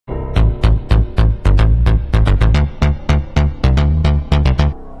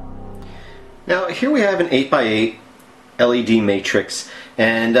Now here we have an 8x8 LED matrix,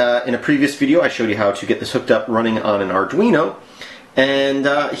 and in a previous video I showed you how to get this hooked up running on an Arduino, and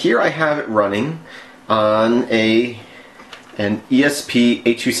here I have it running on an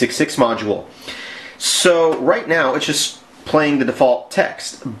ESP8266 module. So right now it's just playing the default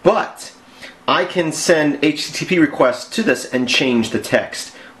text, but I can send HTTP requests to this and change the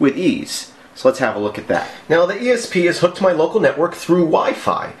text with ease. So let's have a look at that. Now the ESP is hooked to my local network through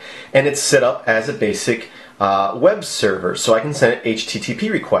Wi-Fi, and it's set up as a basic web server, so I can send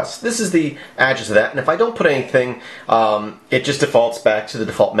HTTP requests. This is the address of that, and if I don't put anything, it just defaults back to the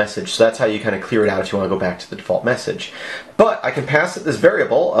default message. So that's how you kind of clear it out if you want to go back to the default message. But I can pass it this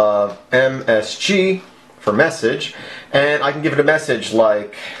variable of MSG for message, and I can give it a message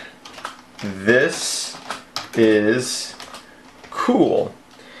like, "This is cool."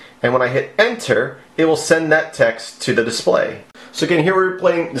 And when I hit enter, it will send that text to the display. So again, here we're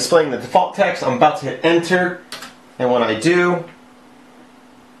displaying the default text. I'm about to hit enter, and when I do,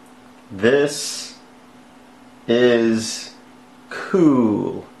 "This is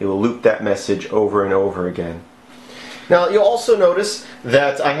cool," it will loop that message over and over again. Now you'll also notice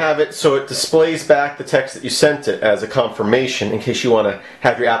that I have it so it displays back the text that you sent it as a confirmation in case you want to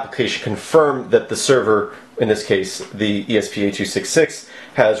have your application confirm that the server, in this case the ESP8266,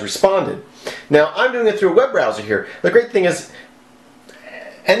 has responded. Now I'm doing it through a web browser here. The great thing is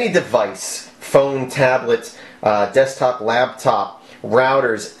any device, phone, tablet, desktop, laptop,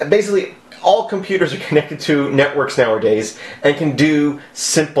 routers, basically all computers are connected to networks nowadays and can do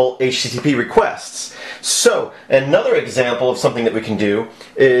simple HTTP requests. So another example of something that we can do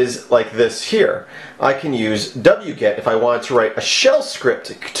is like this here. I can use wget if I wanted to write a shell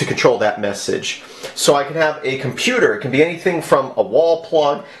script to control that message. So I can have a computer, it can be anything from a wall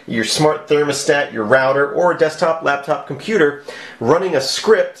plug, your smart thermostat, your router, or a desktop, laptop computer, running a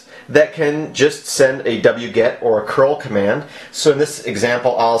script that can just send a wget or a curl command. So in this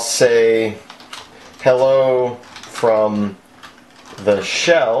example I'll say hello from the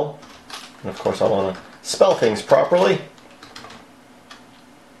shell, and of course I want to spell things properly.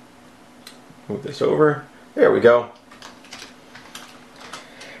 Move this over. There we go.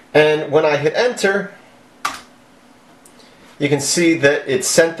 And when I hit enter, you can see that it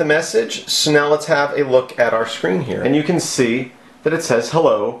sent the message. So now let's have a look at our screen here. And you can see that it says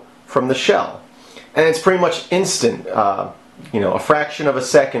hello from the shell. And it's pretty much instant, a fraction of a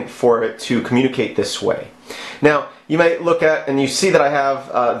second for it to communicate this way. Now you might look at, and you see that I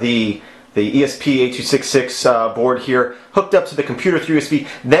have the ESP8266 board here hooked up to the computer through USB.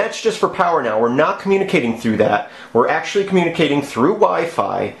 That's just for power now. We're not communicating through that. We're actually communicating through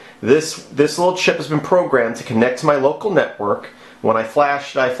Wi-Fi. This little chip has been programmed to connect to my local network. When I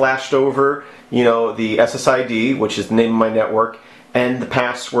flashed over, the SSID, which is the name of my network, and the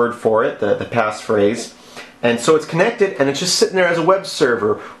password for it, the passphrase. And so it's connected, and it's just sitting there as a web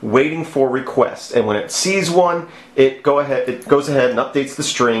server waiting for requests. And when it sees one, it goes ahead and updates the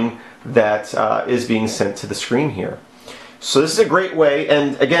string that is being sent to the screen here. So this is a great way,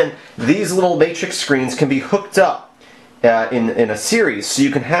 and again, these little matrix screens can be hooked up in a series, so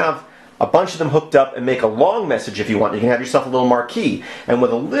you can have a bunch of them hooked up and make a long message if you want. You can have yourself a little marquee, and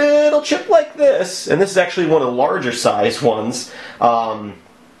with a little chip like this, and this is actually one of the larger size ones.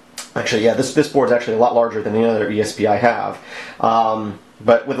 Actually, yeah, this board is actually a lot larger than any other ESP I have.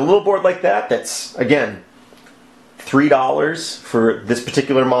 But with a little board like that, that's, again, $3 for this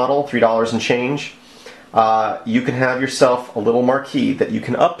particular model, $3 and change. You can have yourself a little marquee that you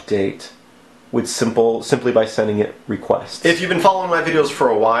can update with simply by sending it requests. If you've been following my videos for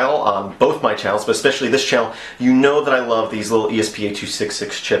a while on both my channels, but especially this channel, you know that I love these little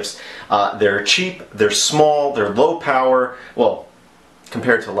ESP8266 chips. They're cheap, they're small, they're low power. Well,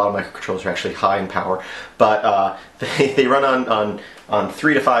 compared to a lot of microcontrollers, are actually high in power, but they run on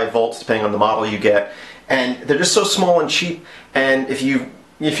 3 to 5 volts depending on the model you get, and they're just so small and cheap. And if you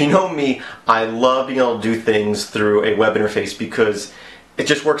know me, I love being able to do things through a web interface because it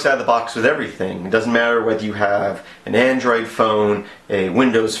just works out of the box with everything. It doesn't matter whether you have an Android phone, a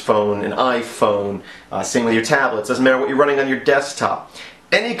Windows phone, an iPhone, same with your tablets. Doesn't matter what you're running on your desktop.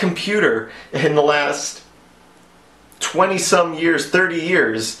 Any computer in the last 20-some years, 30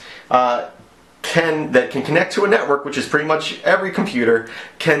 years, that can connect to a network, which is pretty much every computer,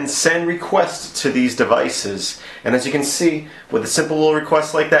 can send requests to these devices. And as you can see, with a simple little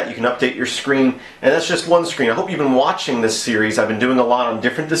request like that, you can update your screen. And that's just one screen. I hope you've been watching this series. I've been doing a lot on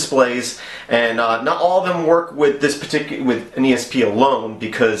different displays, and not all of them work with with an ESP alone,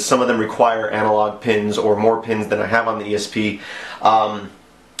 because some of them require analog pins or more pins than I have on the ESP.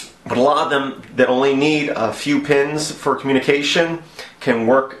 But a lot of them that only need a few pins for communication can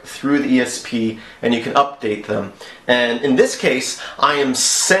work through the ESP and you can update them. And in this case, I am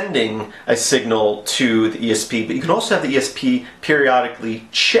sending a signal to the ESP, but you can also have the ESP periodically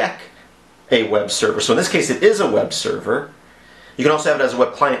check a web server. So in this case, it is a web server. You can also have it as a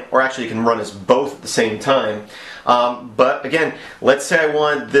web client, or actually you can run as both at the same time. But again, let's say I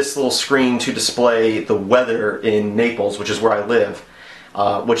want this little screen to display the weather in Naples, which is where I live,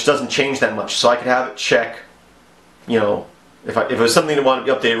 which doesn't change that much. So I could have it check, you know, if it was something that wanted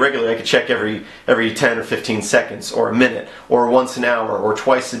to be updated regularly, I could check every 10 or 15 seconds, or a minute, or once an hour, or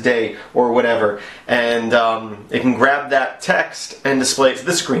twice a day, or whatever. And it can grab that text and display it to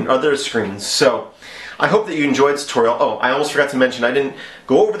this screen, or other screens. So I hope that you enjoyed this tutorial. Oh, I almost forgot to mention, I didn't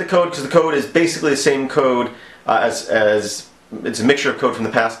go over the code because the code is basically the same code as it's a mixture of code from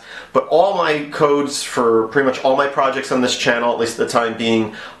the past. But all my codes for pretty much all my projects on this channel, at least at the time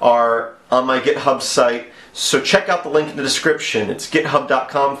being, are on my GitHub site. So check out the link in the description. It's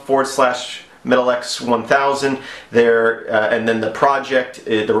github.com/MetalX1000 there, and then the project,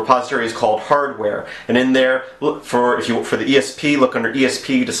 the repository is called hardware. And in there, look for the ESP, look under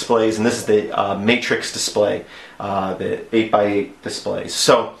ESP displays, and this is the matrix display, the 8x8 display.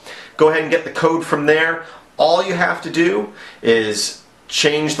 So go ahead and get the code from there. All you have to do is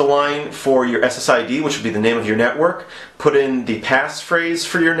change the line for your SSID, which would be the name of your network, put in the passphrase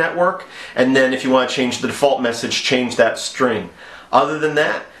for your network, and then if you want to change the default message, change that string. Other than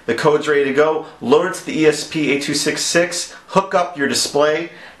that, the code's ready to go. Load it to the ESP8266, hook up your display,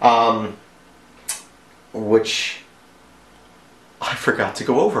 which I forgot to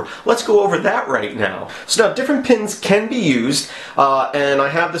go over. Let's go over that right now. So now different pins can be used, and I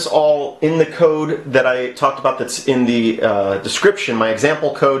have this all in the code that I talked about that's in the description, my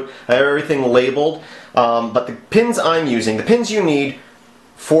example code. I have everything labeled, but the pins I'm using, the pins you need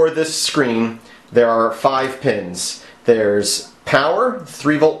for this screen, there are 5 pins. There's power,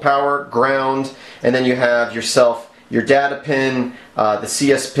 3-volt power, ground, and then you have yourself your data pin, the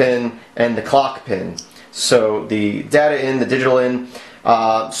CS pin, and the clock pin. So the data in, the digital in.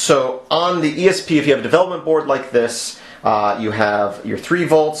 So on the ESP, if you have a development board like this, you have your 3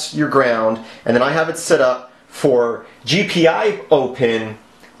 volts, your ground, and then I have it set up for GPIO pin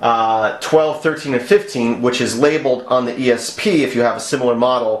 12, 13, and 15, which is labeled on the ESP, if you have a similar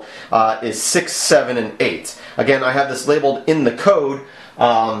model, is 6, 7, and 8. Again, I have this labeled in the code,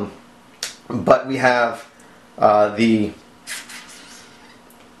 but we have the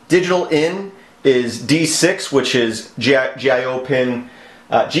digital in is D6, which is GPIO pin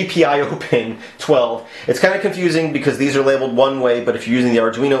 12. It's kind of confusing because these are labeled one way, but if you're using the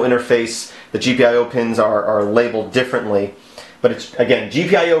Arduino interface, the GPIO pins are labeled differently. But it's, again,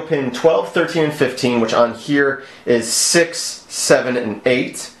 GPIO pin 12, 13, and 15, which on here is 6, 7, and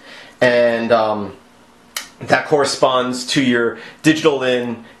 8. And that corresponds to your digital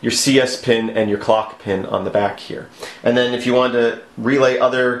in, your CS pin, and your clock pin on the back here. And then if you want to relay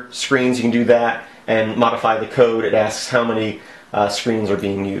other screens, you can do that and modify the code. It asks how many screens are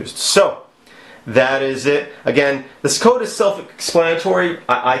being used. So that is it. Again, this code is self-explanatory,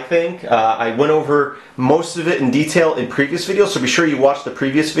 I think. I went over most of it in detail in previous videos, so be sure you watch the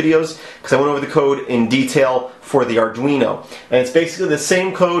previous videos because I went over the code in detail for the Arduino. And it's basically the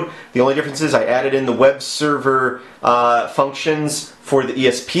same code. The only difference is I added in the Webserver functions for the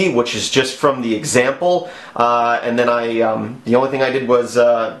ESP, which is just from the example. And then the only thing I did was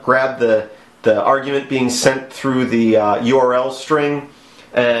grab the argument being sent through the URL string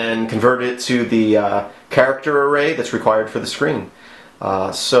and convert it to the character array that's required for the screen.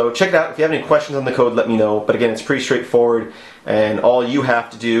 So check it out. If you have any questions on the code, let me know. But again, it's pretty straightforward, and all you have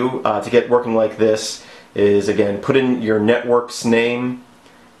to do to get working like this is, again, put in your network's name,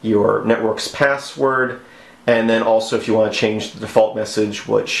 your network's password, and then also if you want to change the default message,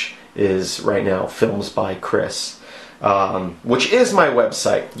 which is right now Films by Chris. Which is my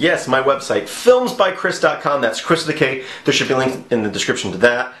website. Yes, my website, filmsbychris.com. That's Chris with a K. There should be a link in the description to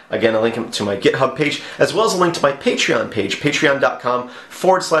that. Again, a link to my GitHub page, as well as a link to my Patreon page,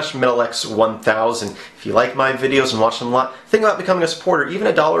 patreon.com/MetalX1000. If you like my videos and watch them a lot, think about becoming a supporter. Even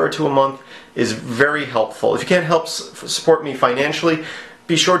 $1 or $2 a month is very helpful. If you can't help support me financially,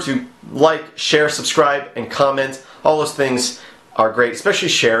 be sure to like, share, subscribe, and comment. All those things are great, especially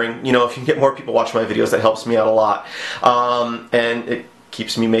sharing. You know, if you can get more people watching my videos, that helps me out a lot. And it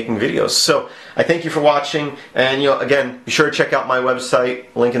keeps me making videos. So I thank you for watching, and again, be sure to check out my website,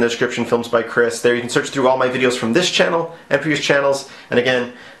 link in the description, Films by Chris. There you can search through all my videos from this channel and previous channels. And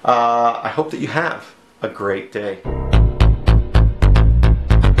again, I hope that you have a great day.